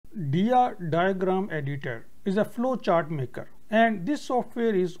Dia diagram editor is a flowchart maker, and this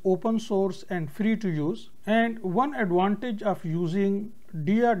software is open source and free to use. And one advantage of using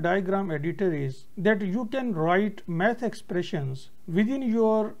Dia diagram editor is that you can write math expressions within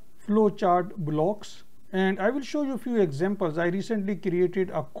your flowchart blocks. And I will show you a few examples. I recently created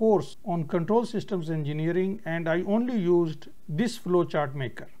a course on control systems engineering, and I only used this flowchart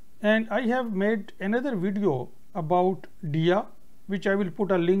maker. And I have made another video about Dia, which I will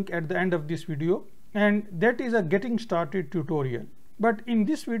put a link at the end of this video, and that is a getting started tutorial. But in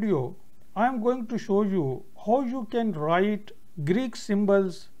this video I am going to show you how you can write Greek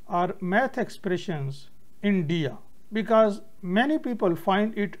symbols or math expressions in Dia, because many people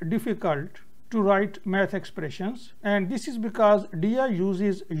find it difficult to write math expressions, and this is because Dia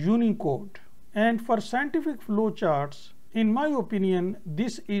uses Unicode. And for scientific flowcharts, in my opinion,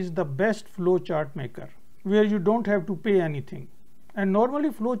 this is the best flowchart maker where you don't have to pay anything. And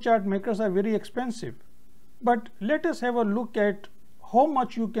normally flowchart makers are very expensive. But let us have a look at how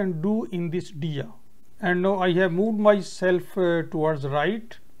much you can do in this Dia. And now I have moved myself towards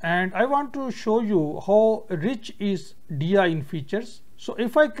right, and I want to show you how rich is Dia in features. So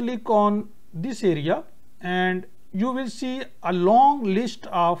if I click on this area, and you will see a long list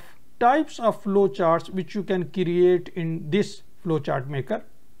of types of flowcharts which you can create in this flowchart maker.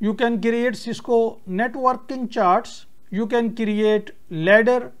 You can create Cisco networking charts, you can create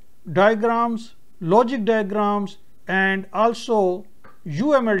ladder diagrams, logic diagrams, and also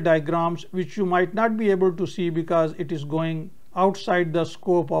UML diagrams, which you might not be able to see because it is going outside the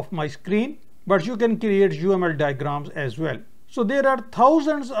scope of my screen, but you can create UML diagrams as well. So there are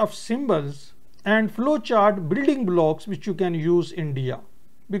thousands of symbols and flowchart building blocks which you can use in Dia,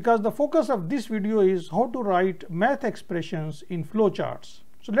 because the focus of this video is how to write math expressions in flowcharts.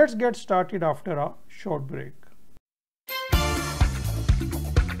 So let's get started after a short break.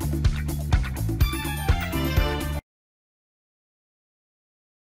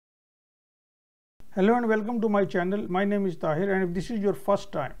 Hello and welcome to my channel. My name is Tahir, and if this is your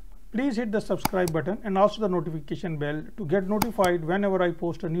first time, please hit the subscribe button and also the notification bell to get notified whenever I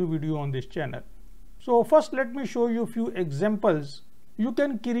post a new video on this channel. So first let me show you a few examples. You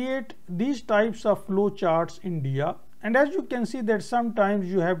can create these types of flowcharts in Dia, and as you can see that sometimes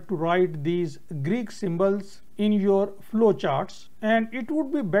you have to write these Greek symbols in your flowcharts, and it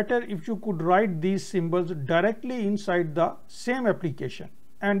would be better if you could write these symbols directly inside the same application.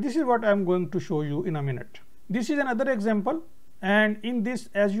 And this is what I'm going to show you in a minute. This is another example, and in this,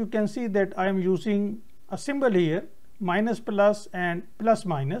 as you can see that I am using a symbol here, minus plus and plus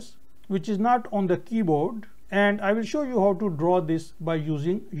minus, which is not on the keyboard, and I will show you how to draw this by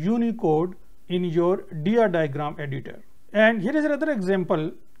using Unicode in your Dia diagram editor. And here is another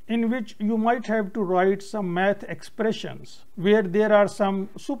example in which you might have to write some math expressions where there are some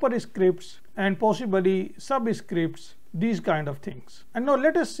superscripts and possibly subscripts, these kind of things. And now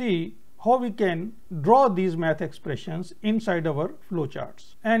let us see how we can draw these math expressions inside our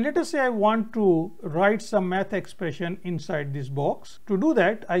flowcharts. And let us say I want to write some math expression inside this box. To do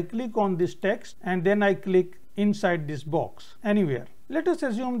that, I click on this text and then I click inside this box anywhere. Let us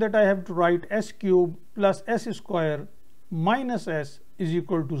assume that I have to write s cube plus s square minus s is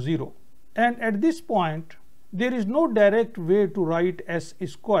equal to 0. And at this point, there is no direct way to write s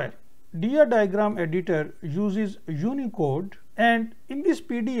square. Dia diagram editor uses Unicode, and in this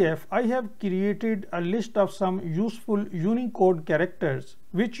PDF I have created a list of some useful Unicode characters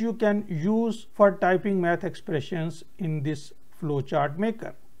which you can use for typing math expressions in this flowchart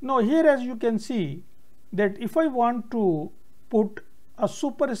maker. Now here, as you can see, that if I want to put a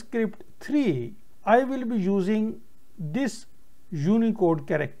superscript 3, I will be using this Unicode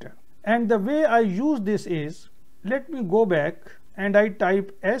character. And the way I use this is, let me go back and I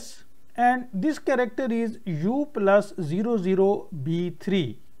type S, and this character is U plus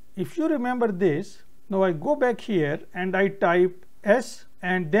 00B3. If you remember this, now I go back here and I type S,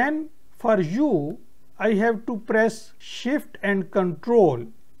 and then for U I have to press Shift and Control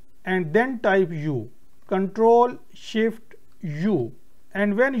and then type U. Control Shift U,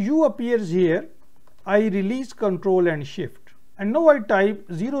 and when U appears here, I release Control and Shift, and now I type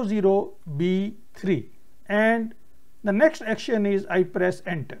 00B3, and the next action is I press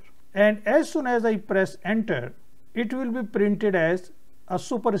Enter. And as soon as I press Enter, it will be printed as a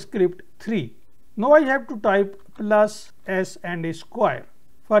superscript 3. Now I have to type plus s and a square.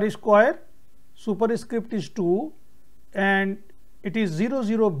 For a square, superscript is 2 and it is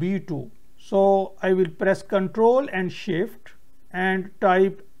 00B2. So I will press Control and Shift and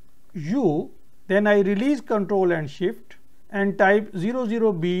type U, then I release Control and Shift and type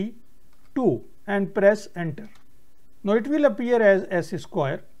 00B2 and press Enter. Now it will appear as s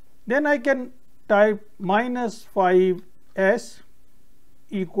square. Then I can type minus 5s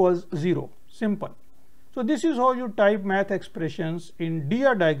equals 0. Simple. So this is how you type math expressions in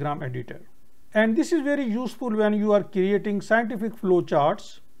dia diagram editor. And this is very useful when you are creating scientific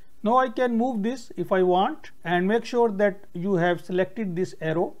flowcharts. Now I can move this if I want and make sure that you have selected this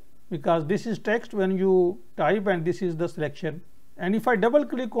arrow, because this is text when you type and this is the selection. And if I double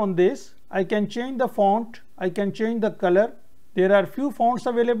click on this, I can change the font, I can change the color. There are few fonts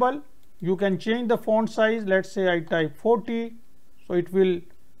available. You can change the font size. Let's say I type 40, so it will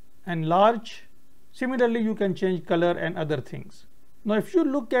enlarge. Similarly, you can change color and other things. Now if you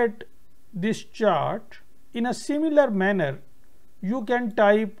look at this chart in a similar manner, you can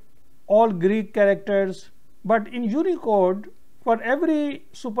type all Greek characters, but in Unicode, for every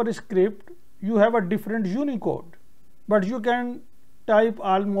superscript you have a different Unicode, but you can type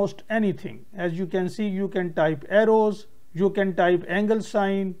almost anything. As you can see, you can type arrows, you can type angle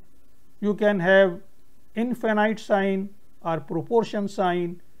sign, you can have infinite sign or proportion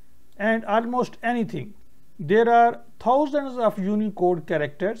sign, and almost anything. There are thousands of Unicode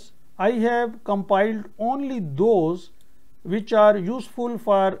characters. I have compiled only those which are useful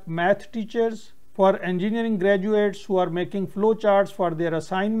for math teachers, for engineering graduates who are making flowcharts for their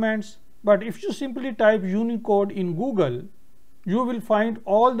assignments. But if you simply type Unicode in Google, you will find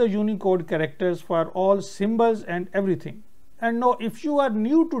all the Unicode characters for all symbols and everything. And now if you are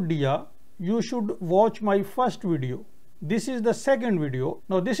new to dia, you should watch my first video. This is the second video.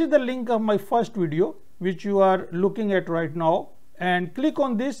 Now this is the link of my first video which you are looking at right now, and click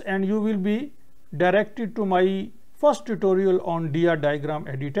on this and you will be directed to my first tutorial on dia diagram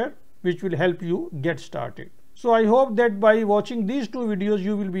editor, which will help you get started. So I hope that by watching these two videos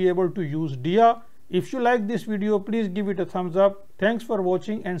you will be able to use dia. If you like this video, please give it a thumbs up. Thanks for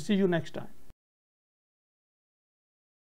watching and see you next time.